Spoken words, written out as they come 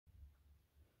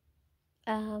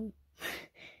Um,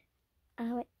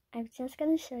 I'm just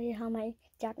gonna show you how my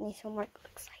Japanese homework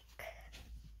looks like.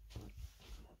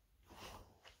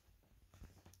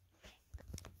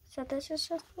 So this is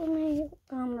just for my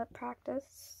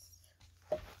practice.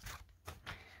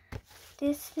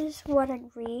 This is what I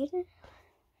read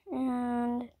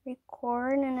and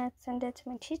record, and I send it to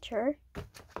my teacher.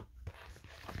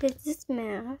 This is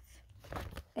math,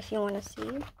 if you want to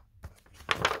see.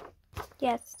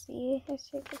 Yes, see, as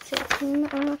you can see, it's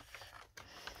math.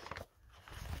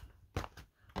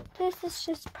 This is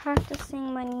just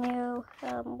practicing my new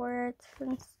words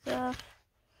and stuff,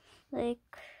 like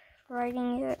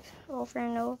writing it over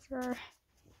and over.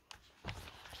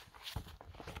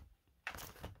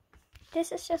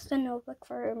 This is just a notebook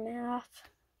for math.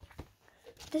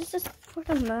 This is for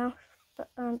the math, but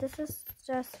this is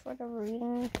just for the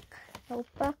reading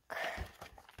notebook.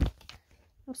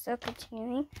 I'm still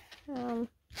continuing.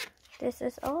 This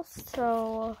is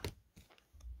also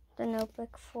the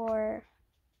notebook for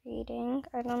reading.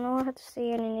 I don't know how to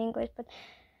say it in English, but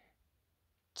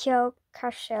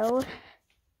kyokasho.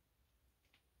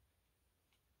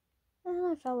 And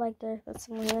I felt like there was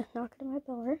someone knocking at my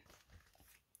door.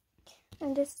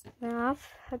 And this is math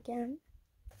again.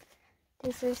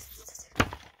 It's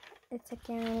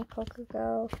again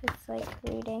Kokugo. It's like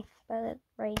reading, but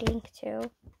writing too.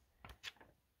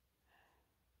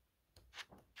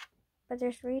 But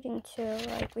there's reading too.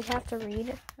 Like we have to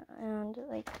read and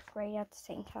like write at the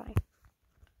same time.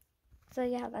 So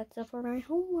yeah, that's it for my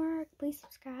homework. Please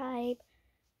subscribe.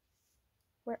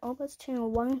 We're almost to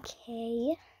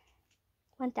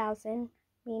 1,000,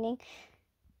 meaning.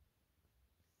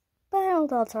 But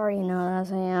adults already know that,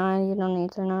 so yeah, you don't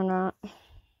need to know that.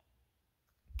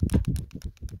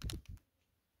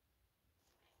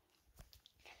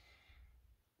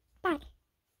 Bye.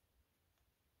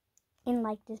 And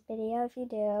like this video if you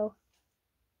do.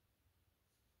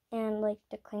 And like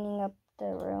the cleaning up the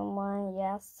room one,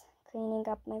 yes. Cleaning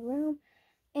up my room.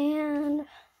 And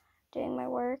doing my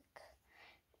work.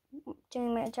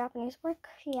 Doing my Japanese work.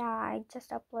 Yeah, I just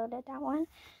uploaded that one.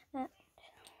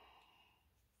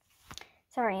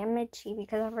 Sorry, I'm itchy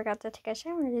because I forgot to take a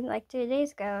shower like 2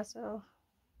 days ago, so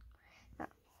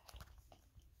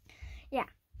yeah.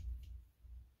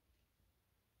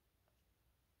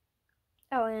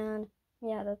 Oh, and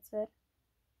yeah, that's it.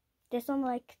 Just don't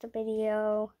like the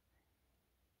video,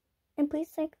 and please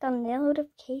click the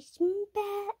notification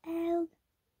bell.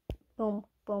 Boom,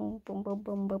 boom, boom, boom,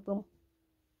 boom, boom, boom.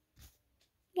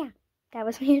 Yeah, that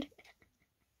was weird.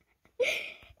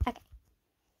 Okay.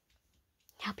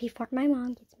 Now before my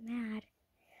mom gets mad,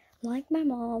 like my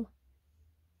mom,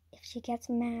 if she gets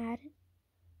mad,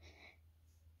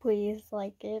 please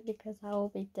like it because I will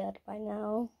be dead by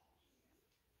now.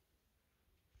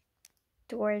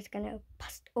 Door is gonna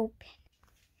bust open.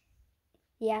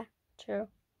 Yeah, true.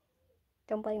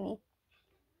 Don't blame me.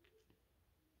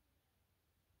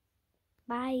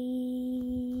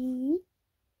 Bye.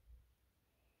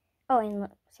 Oh,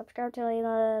 and subscribe to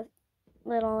Little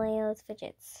Layla's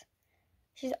Fidgets.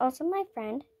 She's also my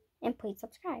friend, and please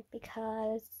subscribe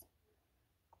because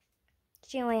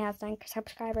she only has 9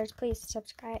 subscribers. Please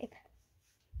subscribe.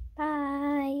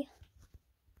 Bye.